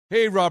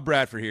Hey, Rob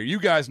Bradford here.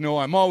 You guys know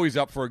I'm always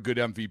up for a good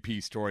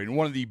MVP story, and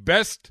one of the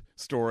best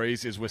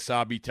stories is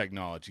Wasabi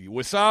Technology.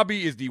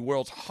 Wasabi is the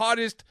world's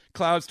hottest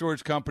cloud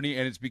storage company,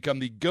 and it's become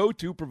the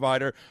go-to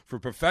provider for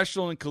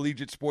professional and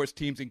collegiate sports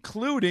teams,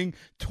 including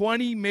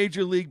 20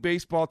 Major League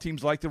Baseball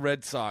teams like the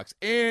Red Sox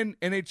and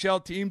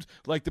NHL teams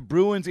like the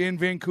Bruins and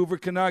Vancouver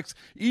Canucks.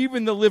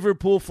 Even the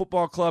Liverpool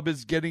Football Club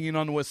is getting in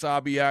on the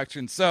Wasabi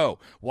action. So,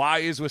 why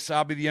is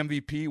Wasabi the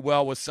MVP?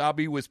 Well,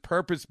 Wasabi was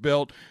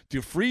purpose-built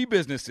to free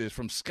businesses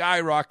from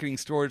skyrocketing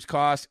storage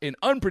costs and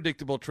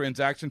unpredictable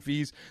transaction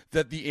fees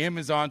that the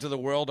Amazons of the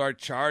world are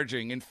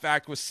charging. In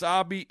fact,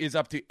 Wasabi is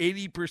up to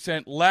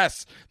 80%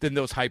 less than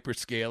those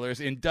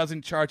hyperscalers and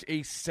doesn't charge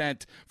a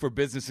cent for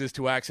businesses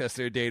to access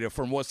their data.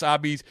 From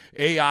Wasabi's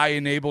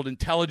AI-enabled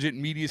intelligent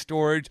media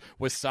storage,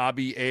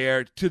 Wasabi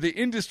Air, to the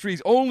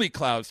industry's only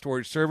cloud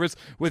storage service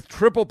with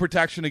triple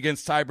protection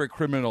against cyber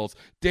criminals,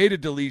 data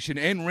deletion,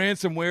 and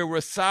ransomware,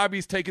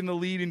 Wasabi's taken the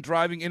lead in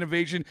driving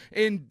innovation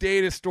in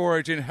data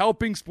storage and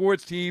helping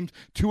sports teams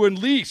to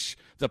unleash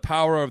the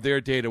power of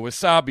their data.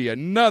 Wasabi,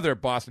 another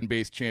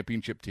Boston-based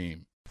championship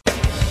team.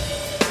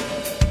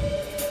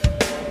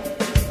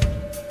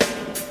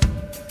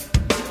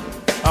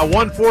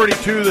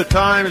 1:42 the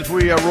time as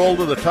we roll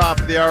to the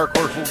top of the hour. Of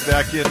course, we'll be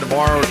back in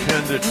tomorrow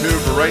 10 to 2.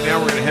 But right now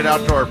we're going to head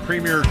out to our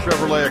premier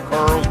Chevrolet at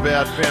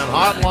Carlsbad fan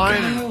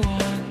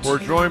hotline. We're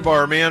joined by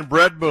our man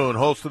Brett Boone,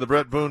 host of the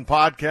Brett Boone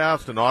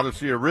podcast, an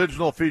Odyssey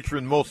original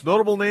featuring the most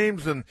notable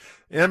names in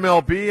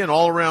MLB and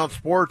all-around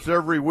sports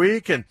every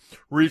week. And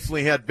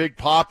recently had Big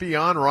Papi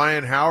on,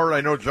 Ryan Howard. I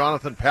know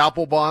Jonathan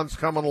Papelbon's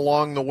coming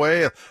along the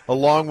way,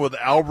 along with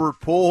Albert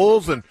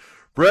Pujols. And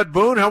Brett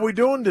Boone, how we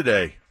doing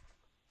today?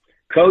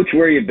 Coach,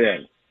 where you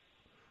been?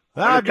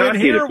 I've been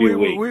here.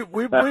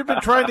 We've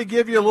been trying to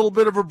give you a little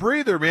bit of a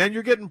breather, man.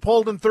 You're getting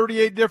pulled in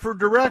 38 different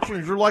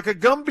directions. You're like a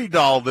Gumby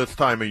doll this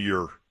time of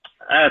year.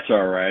 That's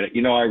all right.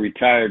 You know, I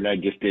retired and I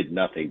just did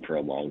nothing for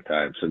a long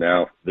time, so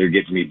now they're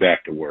getting me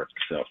back to work.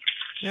 So.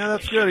 Yeah,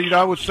 that's good. You know,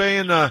 I was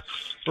saying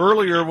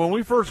earlier when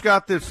we first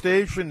got this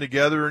station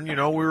together, and you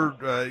know,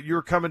 you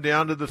were coming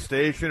down to the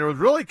station. It was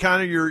really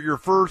kind of your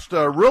first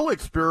real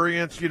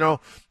experience, you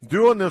know,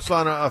 doing this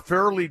on a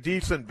fairly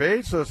decent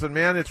basis. And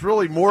man, it's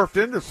really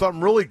morphed into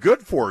something really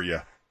good for you.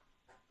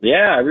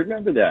 Yeah, I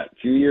remember that. A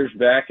few years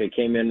back, I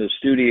came into the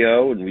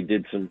studio and we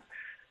did some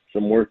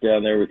work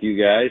down there with you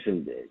guys,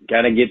 and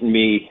kind of getting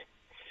me,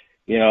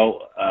 you know,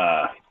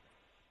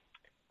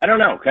 I don't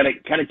know, kind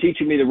of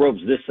teaching me the ropes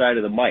this side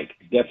of the mic.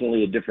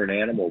 Definitely a different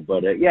animal,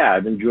 but yeah,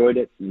 I've enjoyed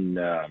it, and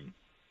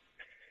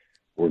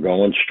we're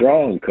going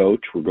strong,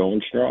 Coach. We're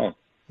going strong.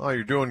 Oh,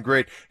 you're doing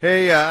great.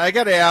 Hey, I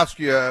got to ask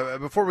you,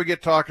 before we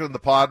get talking to the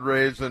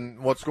Padres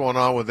and what's going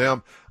on with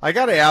them, I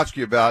got to ask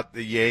you about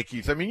the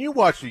Yankees. I mean, you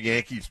watch the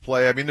Yankees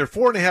play. I mean, they're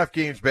 4.5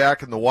 games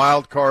back in the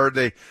wild card.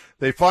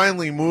 They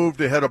finally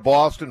moved ahead of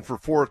Boston for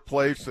fourth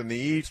place in the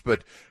East,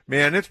 but,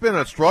 man, it's been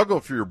a struggle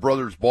for your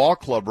brother's ball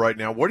club right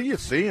now. What are you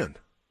seeing?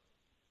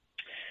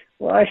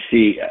 Well, I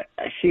see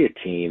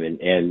a team,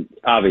 and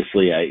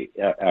obviously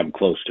I'm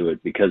close to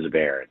it because of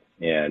Aaron,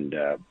 and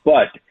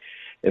but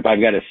if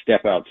I've got to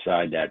step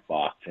outside that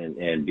box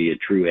and be a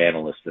true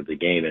analyst of the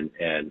game,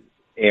 and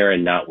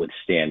Aaron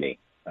notwithstanding,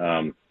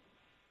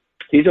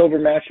 he's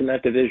overmatched in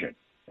that division.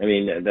 I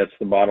mean, that's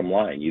the bottom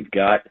line. You've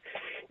got,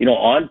 you know,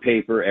 on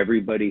paper,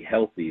 everybody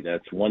healthy.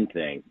 That's one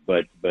thing,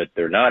 but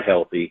they're not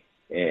healthy,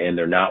 and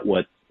they're not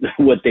what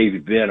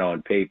they've been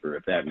on paper,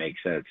 if that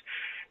makes sense.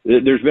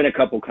 There's been a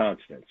couple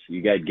constants.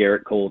 You got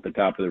Garrett Cole at the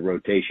top of the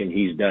rotation.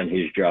 He's done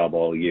his job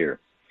all year.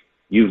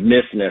 You've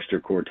missed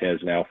Nestor Cortez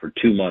now for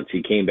 2 months.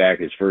 He came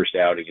back his first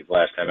outing, his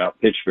last time out,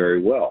 pitched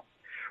very well.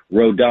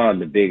 Rodon,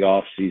 the big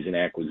off-season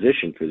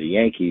acquisition for the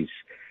Yankees,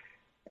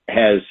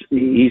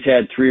 he's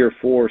had 3 or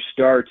 4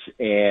 starts,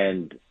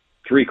 and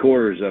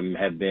 3/4 of them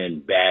have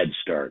been bad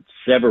starts.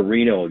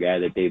 Severino, a guy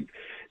that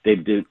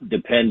they've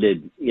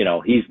depended, you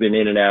know, he's been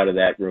in and out of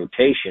that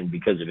rotation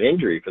because of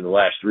injury for the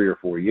last 3 or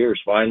 4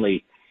 years.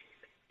 Finally,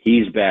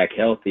 he's back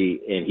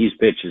healthy, and he's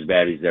pitched as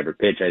bad as he's ever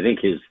pitched. I think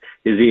his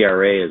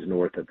ERA is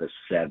north of a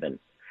 7.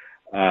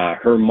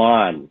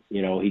 Herman,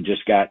 you know, he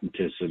just got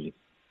into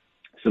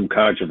some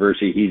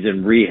controversy. He's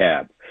in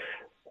rehab.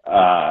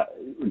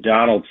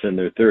 Donaldson,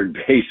 their third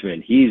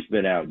baseman, he's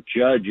been out.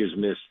 Judge has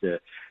missed a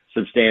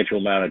substantial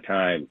amount of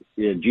time.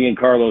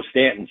 Giancarlo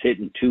Stanton's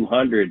hitting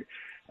 200.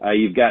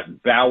 You've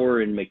got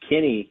Bauer and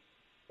McKinney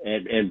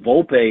and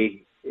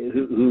Volpe,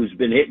 who's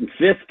been hitting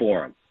 5th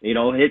for him, you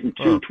know, hitting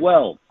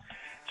 212.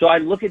 So I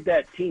look at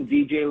that team.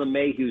 DJ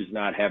LeMahieu's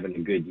not having a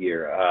good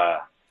year.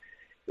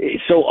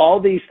 So all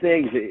these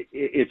things,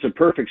 it's a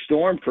perfect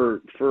storm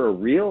for a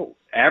real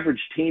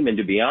average team. And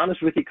to be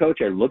honest with you,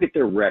 Coach, I look at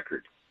their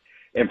record.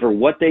 And for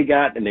what they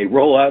got and they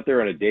roll out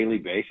there on a daily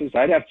basis,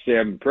 I'd have to say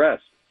I'm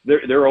impressed.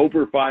 They're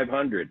over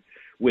 500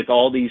 with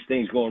all these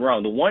things going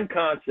wrong. The one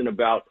constant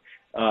about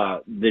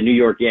the New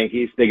York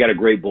Yankees, they got a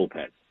great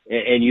bullpen.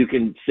 And you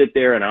can sit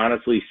there and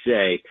honestly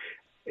say,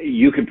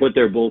 you can put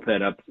their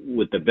bullpen up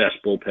with the best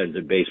bullpens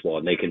in baseball,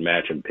 and they can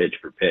match them pitch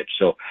for pitch.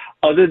 So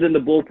other than the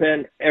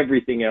bullpen,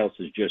 everything else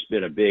has just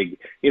been a big,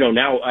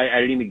 now I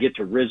didn't even get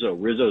to Rizzo.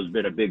 Rizzo's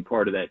been a big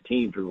part of that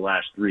team for the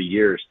last 3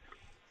 years.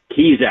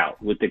 He's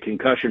out with the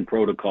concussion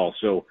protocol.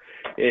 So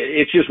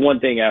it's just one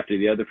thing after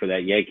the other for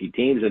that Yankee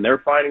teams, and they're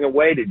finding a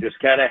way to just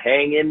kind of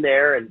hang in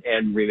there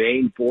and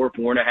remain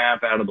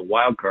 4.5 out of the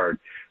wild card.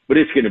 But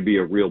it's going to be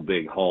a real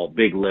big haul,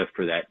 big lift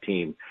for that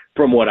team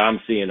from what I'm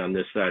seeing on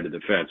this side of the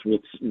fence.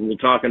 We'll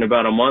talk in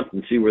about a month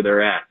and see where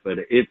they're at. But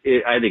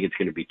I think it's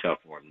going to be tough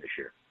for them this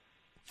year.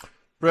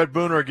 Brett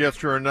Booner, our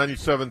guest here on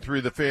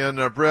 97.3 The Fan.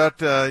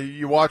 Brett,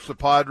 you watch the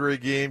Padre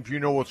games. You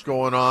know what's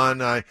going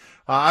on.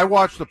 I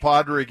watch the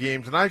Padre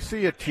games, and I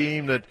see a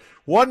team that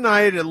one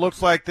night it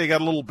looks like they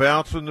got a little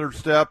bounce in their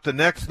step. The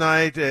next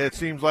night it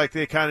seems like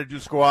they kind of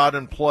just go out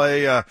and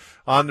play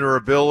on their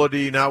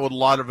ability, not with a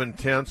lot of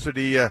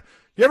intensity.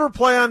 You ever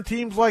play on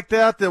teams like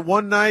that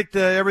one night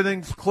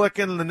everything's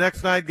clicking and the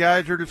next night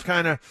guys are just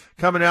kind of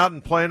coming out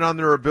and playing on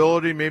their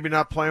ability, maybe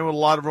not playing with a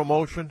lot of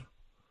emotion?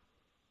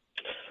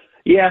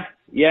 Yeah,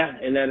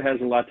 and that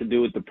has a lot to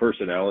do with the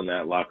personnel in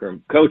that locker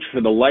room. Coach,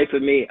 for the life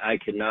of me, I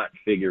cannot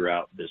figure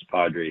out this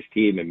Padres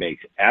team. It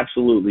makes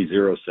absolutely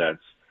zero sense.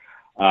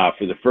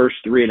 For the first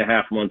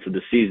 3.5 months of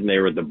the season, they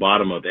were at the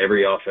bottom of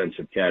every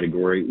offensive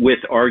category with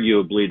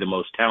arguably the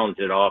most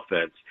talented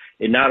offense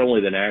in not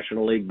only the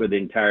National League, but the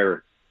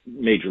entire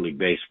Major League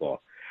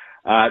Baseball.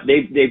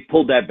 They've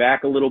pulled that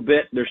back a little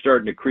bit. They're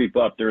starting to creep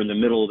up. They're in the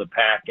middle of the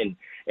pack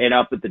and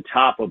up at the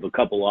top of a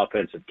couple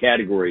offensive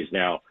categories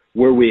now,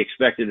 where we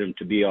expected them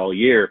to be all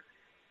year.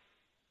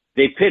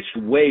 They pitched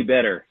way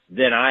better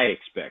than I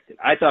expected.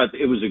 I thought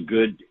it was a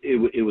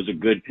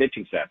good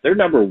pitching staff. They're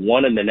number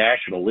one in the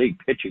National League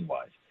pitching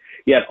wise.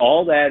 Yet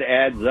all that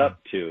adds up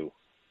to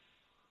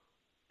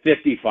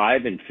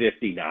 55 and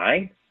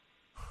 59.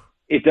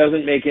 It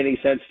doesn't make any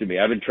sense to me.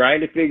 I've been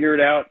trying to figure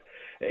it out.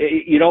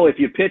 If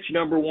you pitch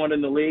number one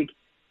in the league,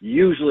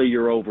 usually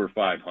you're over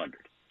 500.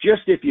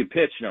 Just if you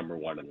pitch number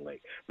one in the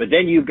league. But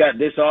then you've got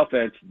this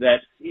offense that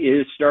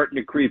is starting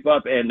to creep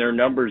up, and their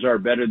numbers are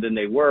better than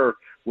they were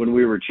when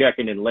we were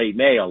checking in late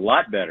May, a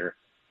lot better.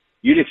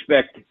 You'd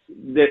expect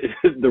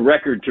the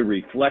record to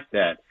reflect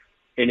that,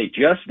 and it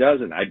just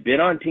doesn't. I've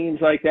been on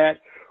teams like that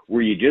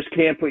where you just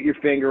can't put your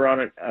finger on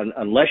it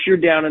unless you're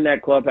down in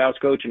that clubhouse,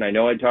 Coach, and I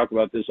know I talk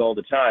about this all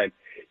the time.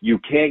 You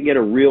can't get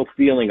a real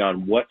feeling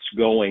on what's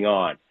going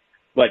on.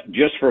 But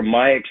just from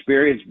my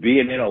experience,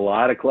 being in a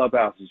lot of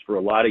clubhouses for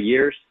a lot of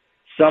years,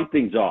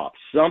 something's off.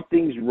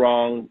 Something's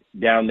wrong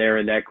down there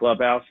in that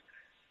clubhouse.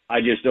 I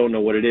just don't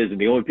know what it is.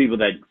 And the only people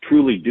that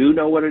truly do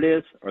know what it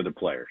is are the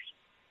players.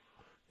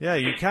 Yeah,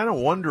 you kind of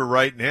wonder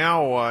right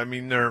now. I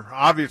mean, they're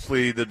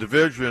obviously the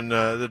division.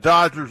 The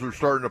Dodgers are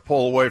starting to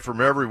pull away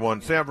from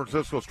everyone. San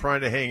Francisco's trying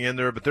to hang in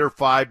there, but they're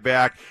 5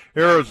 back.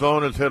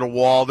 Arizona's hit a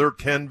wall. They're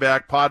 10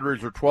 back.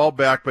 Padres are 12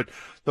 back. But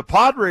the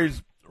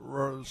Padres,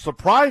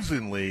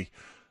 surprisingly,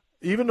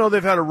 even though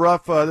they've had a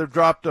rough, they've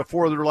dropped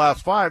 4 of their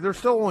last 5, they're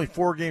still only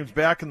 4 games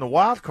back in the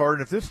wild card.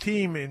 And if this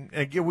team,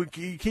 we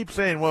keep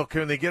saying, well,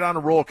 can they get on a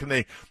roll? Can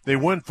they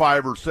win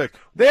 5 or 6?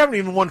 They haven't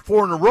even won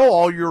 4 in a row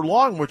all year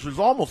long, which is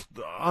almost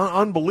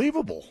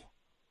unbelievable.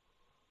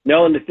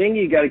 No, and the thing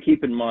you got to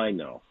keep in mind,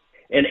 though,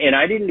 and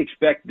I didn't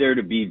expect there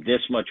to be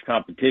this much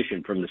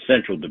competition from the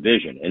Central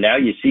Division. And now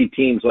you see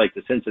teams like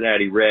the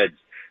Cincinnati Reds,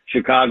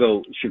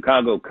 Chicago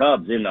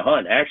Cubs in the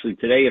hunt. Actually,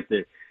 today, if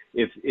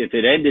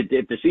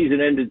the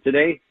season ended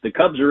today, the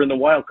Cubs are in the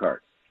wild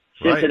card.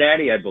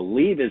 Cincinnati, right, I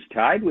believe, is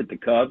tied with the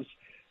Cubs.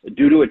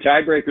 Due to a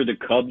tiebreaker, the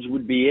Cubs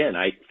would be in,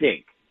 I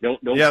think. Don't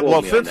yeah, quote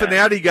well, me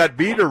Cincinnati got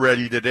beat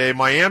already today.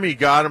 Miami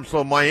got them,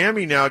 so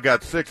Miami now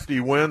got 60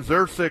 wins.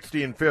 They're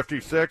 60 and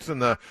 56,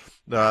 and the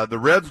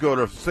Reds go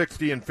to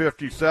 60 and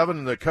 57,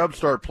 and the Cubs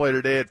start play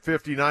today at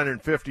 59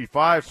 and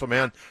 55. So,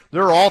 man,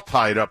 they're all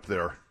tied up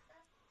there.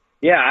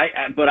 Yeah,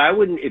 but I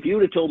wouldn't. If you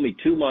would have told me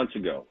 2 months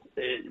ago,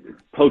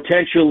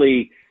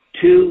 potentially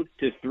 2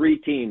 to 3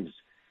 teams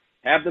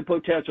have the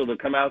potential to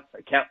come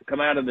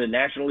out of the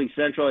National League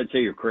Central, I'd say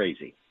you're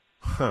crazy.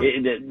 Huh.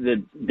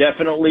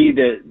 Definitely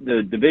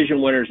the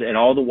division winners and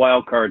all the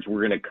wild cards were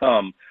going to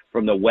come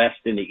from the West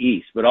and the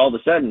East. But all of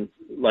a sudden,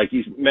 like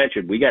you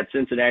mentioned, we got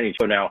Cincinnati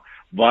now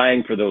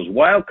vying for those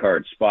wild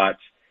card spots,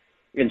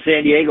 in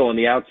San Diego on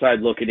the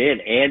outside looking in,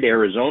 and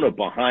Arizona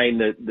behind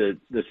the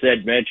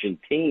said mentioned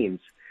teams.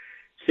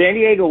 San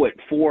Diego at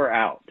 4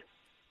 out,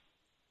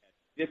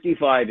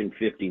 55 and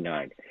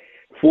 59.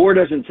 4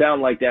 doesn't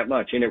sound like that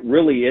much, and it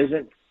really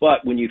isn't.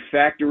 But when you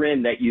factor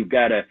in that you've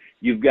got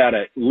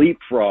to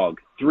leapfrog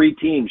 3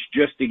 teams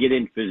just to get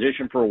in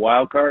position for a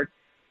wild card,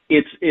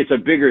 it's a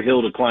bigger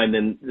hill to climb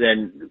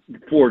than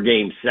 4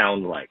 games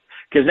sound like.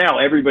 Because now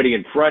everybody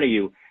in front of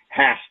you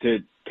has to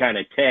kind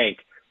of tank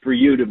for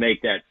you to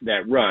make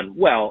that run.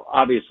 Well,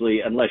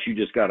 obviously, unless you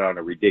just got on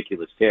a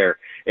ridiculous tear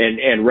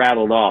and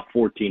rattled off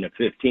 14 of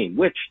 15,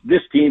 which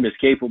this team is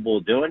capable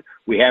of doing.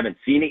 We haven't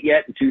seen it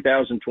yet in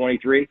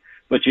 2023,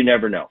 but you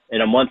never know.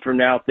 In a month from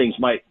now, things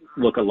might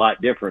look a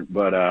lot different.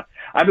 But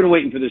I've been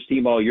waiting for this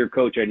team all year,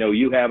 Coach. I know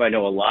you have. I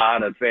know a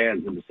lot of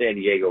fans in the San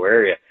Diego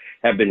area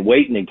have been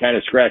waiting and kind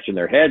of scratching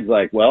their heads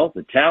like, well,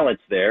 the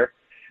talent's there.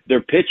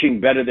 They're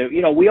pitching better than,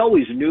 we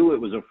always knew it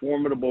was a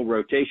formidable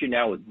rotation.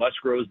 Now with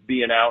Musgrove's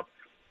being out,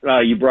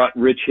 you brought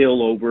Rich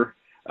Hill over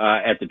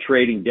at the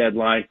trading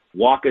deadline.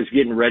 Walker's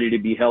getting ready to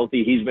be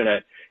healthy. He's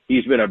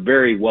been a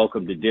very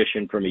welcomed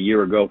addition from a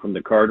year ago from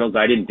the Cardinals.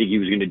 I didn't think he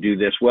was going to do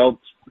this well.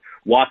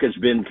 Walker's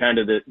been kind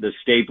of the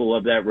staple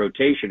of that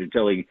rotation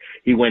until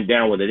he went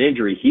down with an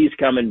injury. He's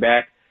coming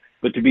back.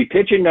 But to be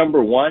pitching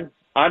number one,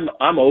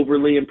 I'm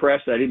overly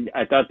impressed.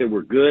 I thought they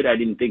were good. I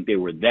didn't think they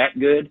were that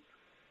good.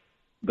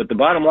 But the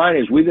bottom line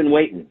is we've been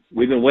waiting.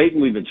 We've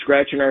been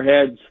scratching our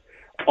heads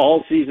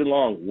all season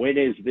long. When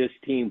is this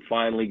team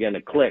finally going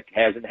to click?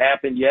 Hasn't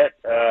happened yet.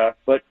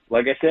 But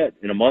like I said,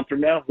 in a month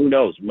from now, who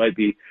knows? We might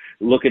be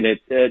looking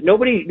at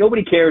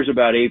nobody cares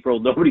about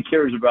April. Nobody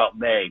cares about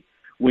May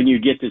when you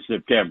get to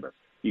September.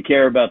 You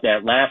care about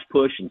that last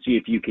push and see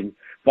if you can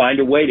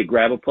find a way to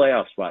grab a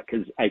playoff spot.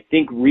 Because I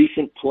think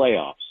recent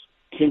playoffs,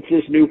 since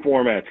this new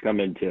format's come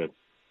into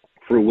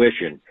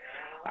fruition,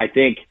 I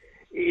think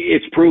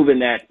it's proven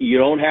that you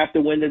don't have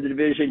to win the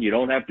division. You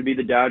don't have to be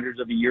the Dodgers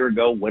of a year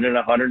ago winning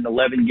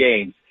 111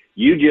 games.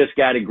 You just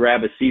got to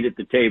grab a seat at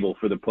the table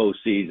for the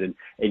postseason,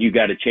 and you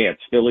got a chance.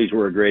 Phillies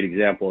were a great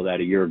example of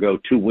that a year ago,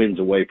 2 wins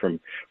away from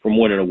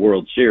winning a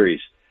World Series.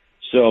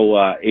 So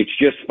it's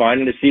just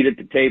finding a seat at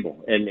the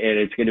table, and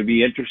it's going to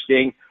be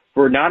interesting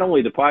for not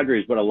only the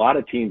Padres but a lot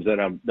of teams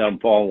that I'm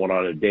following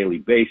on a daily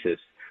basis.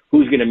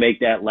 Who's going to make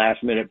that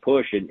last-minute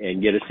push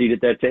and get a seat at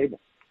that table?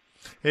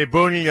 Hey,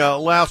 Booney,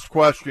 last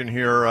question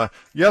here.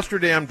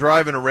 Yesterday I'm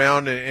driving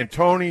around, and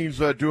Tony's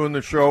doing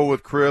the show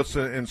with Chris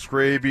and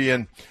Scraby,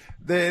 and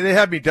they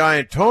had me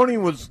dying. Tony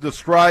was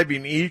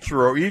describing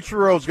Ichiro.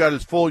 Ichiro's got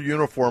his full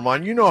uniform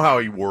on. You know how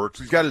he works.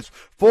 He's got his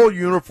full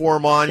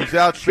uniform on. He's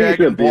out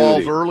shagging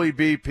balls, early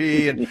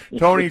BP, and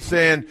Tony's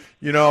saying,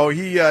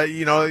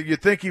 you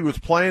think he was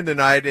playing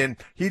tonight, and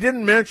he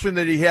didn't mention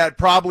that he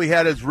probably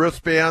had his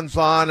wristbands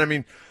on. I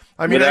mean,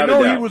 I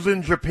know he was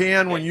in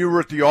Japan when you were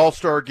at the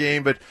All-Star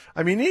game, but,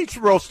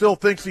 Ichiro still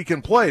thinks he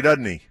can play,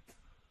 doesn't he?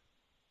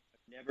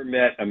 I've never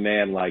met a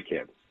man like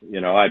him.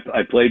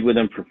 I played with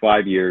him for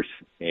 5 years,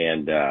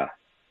 and,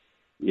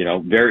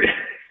 very,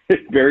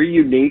 very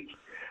unique,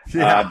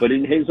 but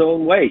in his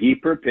own way. He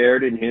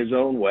prepared in his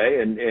own way,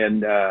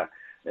 and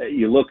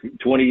you look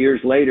 20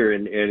 years later,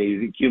 and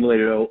he's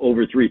accumulated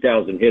over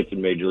 3,000 hits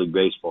in Major League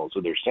Baseball, so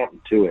there's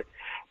something to it.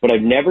 But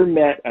I've never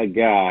met a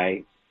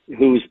guy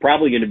who's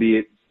probably going to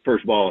be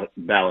first ballot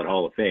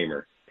Hall of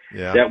Famer,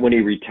 that when he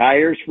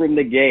retires from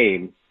the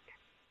game,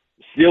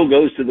 still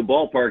goes to the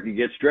ballpark and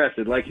gets dressed.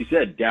 And like you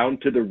said, down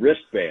to the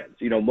wristbands.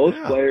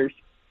 Most players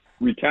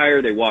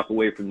retire, they walk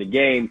away from the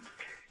game.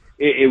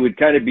 It would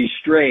kind of be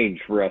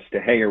strange for us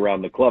to hang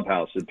around the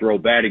clubhouse and throw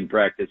batting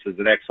practice as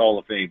an ex-Hall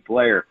of Fame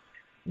player.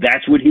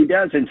 That's what he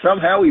does, and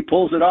somehow he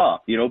pulls it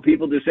off.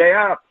 People just say,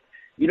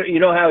 you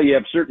know how you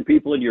have certain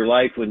people in your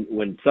life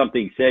when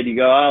something's said, you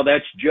go, oh,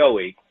 that's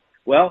Joey.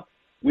 Well,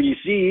 when you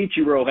see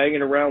Ichiro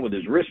hanging around with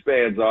his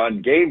wristbands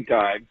on game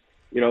time,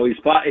 he's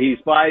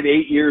 5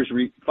 years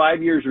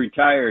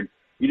retired.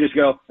 You just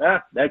go,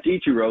 that's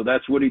Ichiro.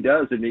 That's what he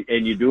does, and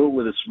you do it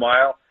with a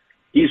smile.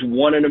 He's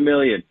 1 in a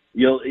million.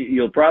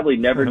 You'll probably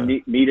never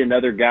meet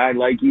another guy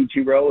like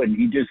Ichiro, and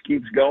he just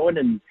keeps going,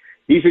 and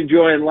he's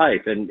enjoying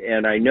life.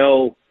 And I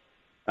know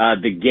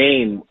the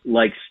game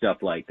likes stuff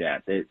like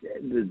that.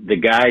 The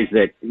guys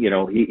that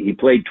he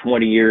played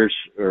 20 years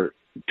or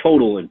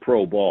total in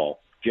pro ball,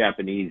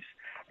 Japanese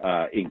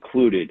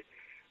included.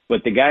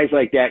 But the guys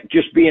like that,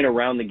 just being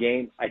around the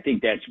game, I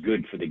think that's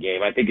good for the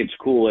game. I think it's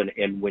cool.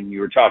 And when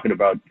you were talking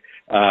about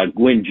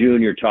Gwynn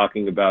Jr.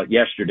 talking about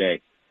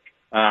yesterday,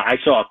 I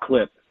saw a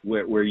clip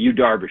where Yu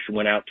Darvish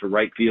went out to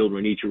right field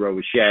when Ichiro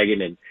was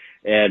shagging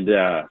and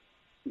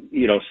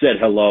said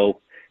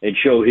hello and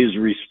show his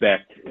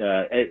respect.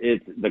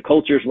 The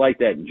culture's like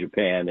that in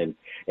Japan, and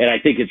I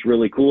think it's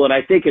really cool. And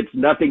I think it's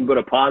nothing but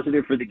a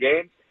positive for the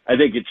game. I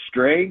think it's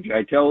strange.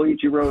 I tell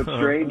Ichiro it's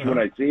strange when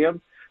I see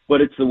him. But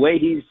it's the way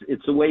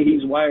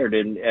he's wired,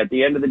 and at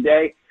the end of the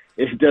day,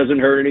 it doesn't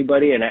hurt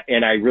anybody,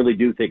 and I really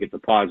do think it's a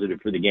positive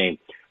for the game,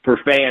 for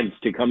fans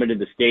to come into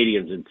the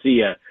stadiums and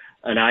see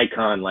an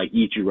icon like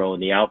Ichiro in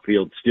the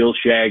outfield still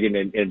shagging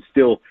and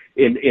still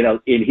in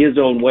his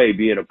own way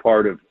being a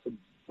part of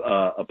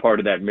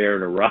that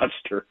Mariner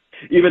roster,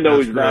 even though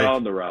he's not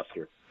on the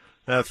roster.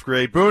 That's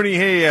great, Booney.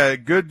 Hey,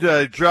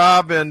 good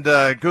job and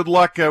good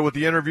luck with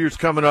the interviews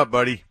coming up,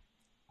 buddy.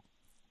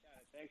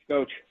 Thanks,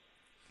 Coach.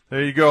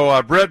 There you go.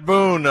 Brett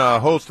Boone,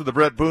 host of the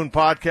Brett Boone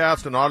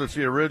Podcast and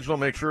Odyssey Original.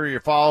 Make sure you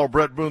follow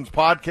Brett Boone's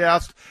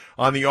podcast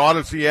on the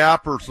Odyssey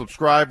app or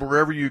subscribe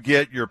wherever you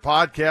get your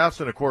podcasts.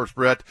 And, of course,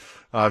 Brett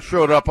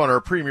showed up on our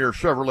Premier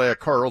Chevrolet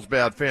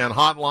Carlsbad fan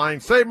hotline.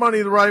 Save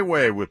money the right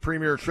way with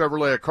Premier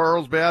Chevrolet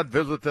Carlsbad.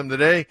 Visit them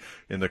today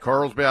in the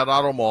Carlsbad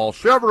Auto Mall.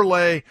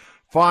 Chevrolet,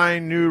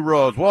 find new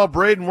roads. Well,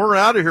 Braden, we're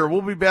out of here.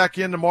 We'll be back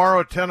in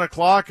tomorrow at 10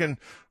 o'clock and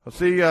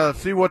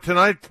see what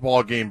tonight's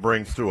ball game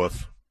brings to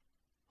us.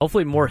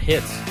 Hopefully more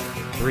hits.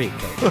 3,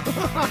 Coach.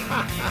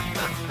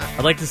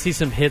 I'd like to see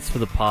some hits for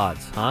the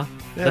Pods, huh?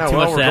 Yeah,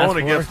 well, we're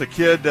going against a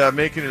kid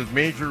making his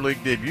major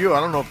league debut. I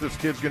don't know if this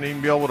kid's going to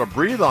even be able to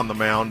breathe on the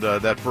mound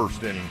that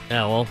first inning.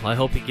 Yeah, well, I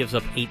hope he gives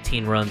up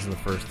 18 runs in the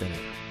first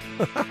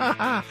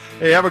inning.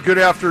 Hey, have a good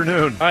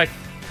afternoon. All right,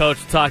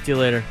 Coach, talk to you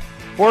later.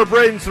 For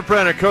Braden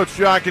Soprano, Coach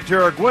John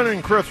Quintero, Gwen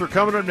and Chris are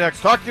coming up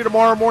next. Talk to you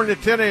tomorrow morning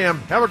at 10 a.m.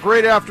 Have a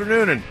great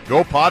afternoon, and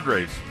go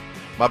Padres.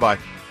 Bye-bye.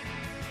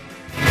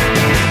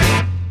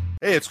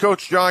 Hey, it's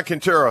Coach John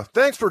Quintero.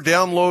 Thanks for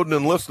downloading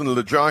and listening to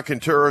the John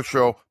Quintero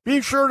Show. Be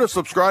sure to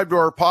subscribe to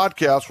our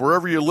podcast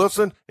wherever you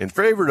listen and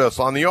favorite us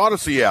on the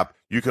Odyssey app.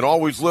 You can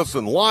always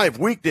listen live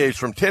weekdays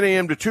from 10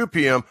 a.m. to 2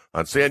 p.m.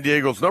 on San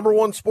Diego's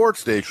 #1 sports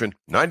station,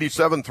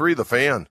 97.3 The Fan.